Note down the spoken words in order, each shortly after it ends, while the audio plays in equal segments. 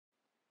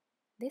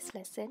This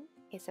lesson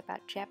is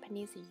about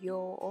Japanese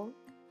Yoon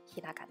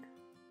Hiragana,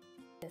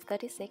 the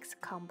 36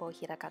 combo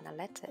Hiragana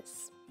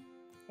letters.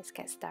 Let's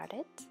get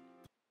started.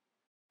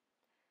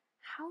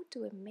 How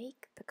do we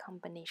make the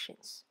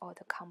combinations or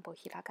the combo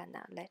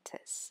Hiragana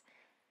letters?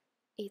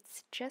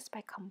 It's just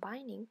by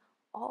combining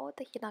all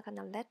the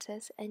Hiragana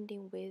letters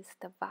ending with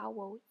the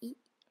vowel I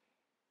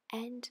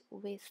and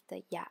with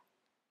the ya,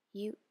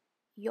 yu,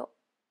 yo,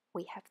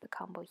 we have the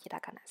combo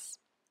Hiraganas.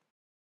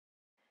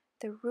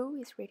 The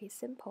rule is really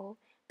simple.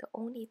 The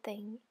only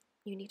thing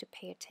you need to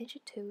pay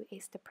attention to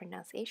is the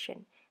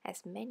pronunciation,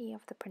 as many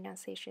of the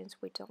pronunciations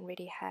we don't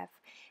really have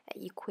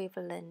an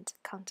equivalent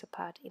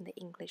counterpart in the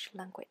English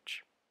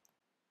language.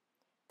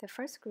 The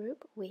first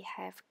group, we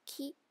have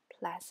ki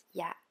plus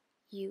ya,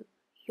 yu,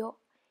 yo.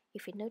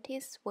 If you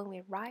notice, when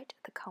we write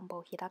the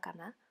combo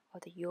hiragana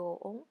or the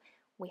yoon,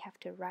 we have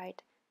to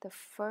write the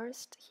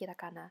first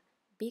hiragana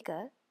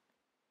bigger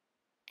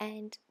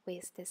and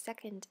with the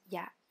second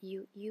ya,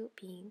 yu,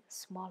 being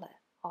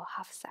smaller or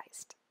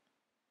half-sized.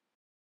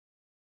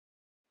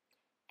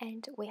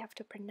 And we have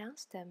to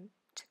pronounce them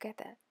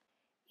together.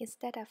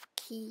 Instead of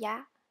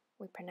ki-ya,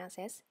 we pronounce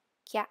as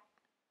kya.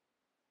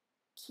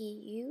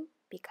 Ki-yu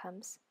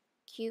becomes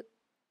kyu.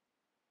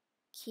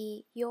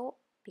 Ki-yo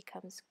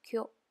becomes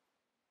kyo.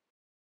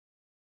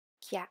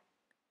 Kya,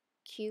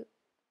 kyu,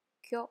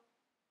 kyo.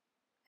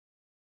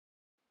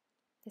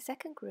 The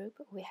second group,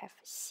 we have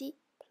shi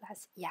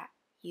plus ya,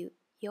 yu,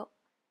 yo.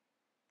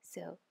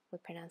 So we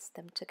pronounce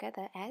them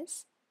together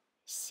as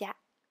xia,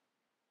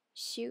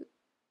 shu,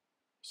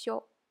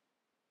 xio.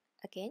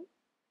 Again,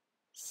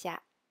 xia,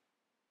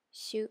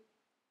 shu,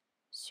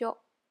 xio.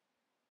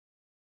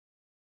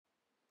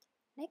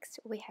 Next,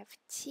 we have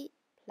qi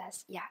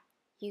plus ya,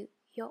 yu,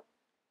 yo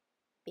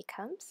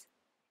becomes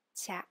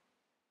cha,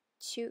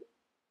 chu,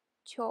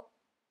 cho.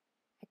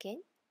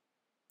 Again,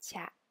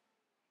 cha,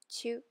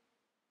 chu,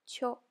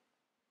 cho.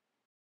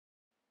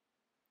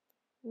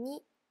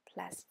 Ni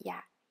plus ya,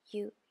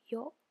 yu,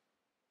 yo,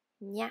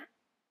 nya,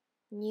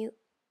 nyu,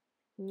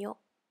 nyo.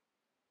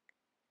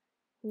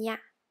 Nya,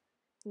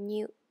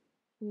 nyu,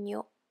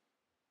 nyo.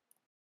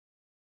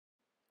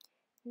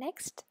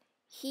 Next,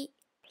 hi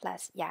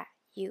plus ya,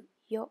 yu,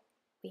 yo,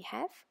 we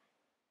have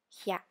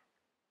hya,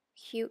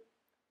 hyu,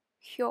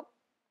 hyo.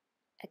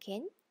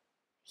 Again,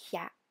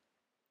 hya,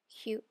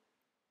 hyu,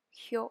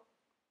 hyo.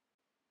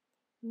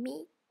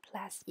 Mi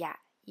plus ya,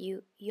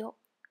 yu, yo,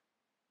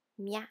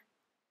 mya,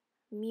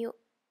 myu,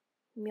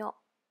 myo.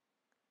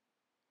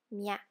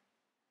 Mya,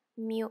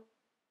 myu,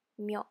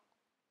 myo.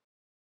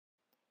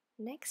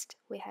 Next,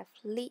 we have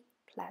li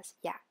plus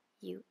ya,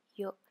 yu,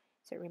 yo.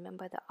 So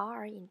remember the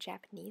R in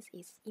Japanese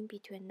is in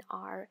between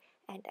R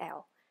and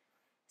L.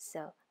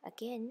 So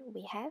again,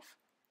 we have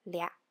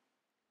lia,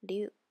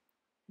 liu,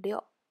 liu,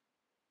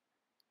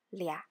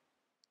 lia,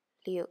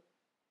 liu,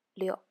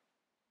 liu.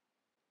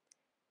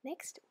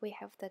 Next, we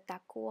have the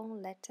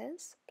dakuon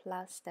letters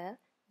plus the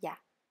ya,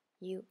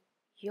 yu,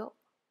 yo.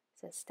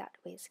 So start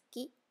with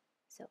gi.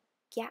 So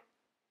gya,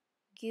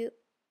 gyu,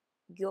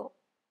 gyo.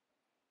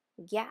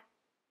 Gya,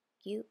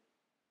 gyu,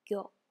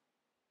 gyo.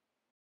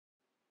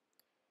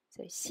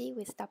 So xi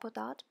with double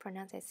dot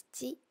pronounced as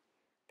ji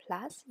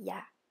plus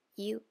ya,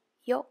 yu,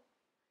 yo.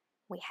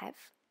 We have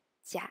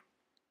jia,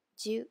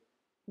 ju,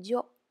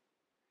 jo.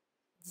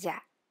 Jia,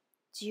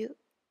 ju,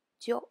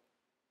 jo.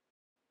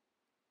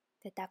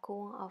 The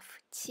dakuon of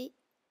qi,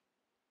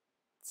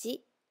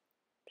 ji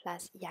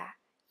plus ya,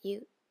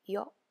 yu,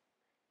 yo.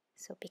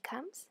 So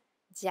becomes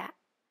jia,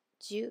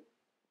 ju,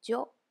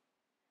 jo.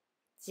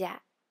 Jia,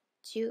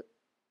 ju,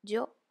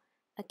 jo.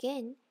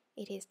 Again,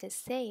 it is the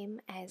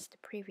same as the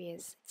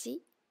previous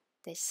ji,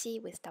 the xi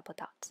with double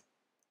dot.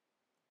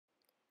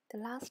 The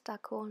last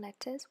dakuon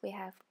letters we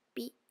have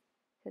bi.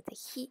 So the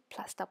hi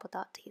plus double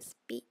dot is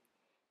bi.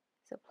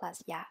 So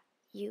plus ya,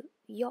 yu,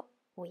 yo,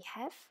 we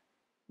have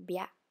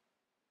bia,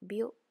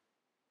 biu,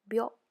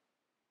 bio.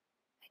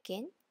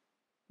 Again,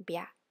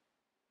 bia,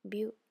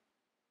 biu,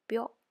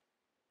 bio.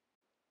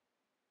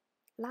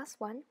 Last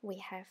one, we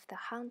have the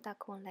Han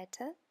dakuon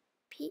letter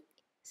pi.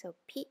 So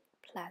pi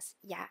plus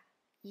ya,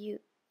 yu,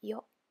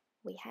 yo,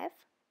 we have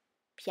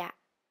pia,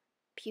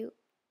 piu,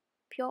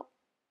 pyo.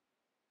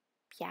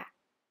 Pia,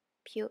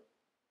 piu,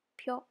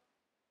 pyo.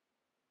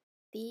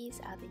 These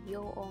are the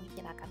yoon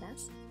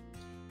hiraganas.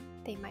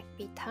 They might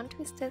be tongue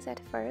twisters at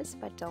first,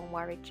 but don't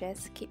worry,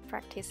 just keep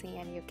practicing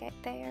and you'll get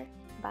there.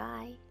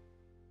 Bye!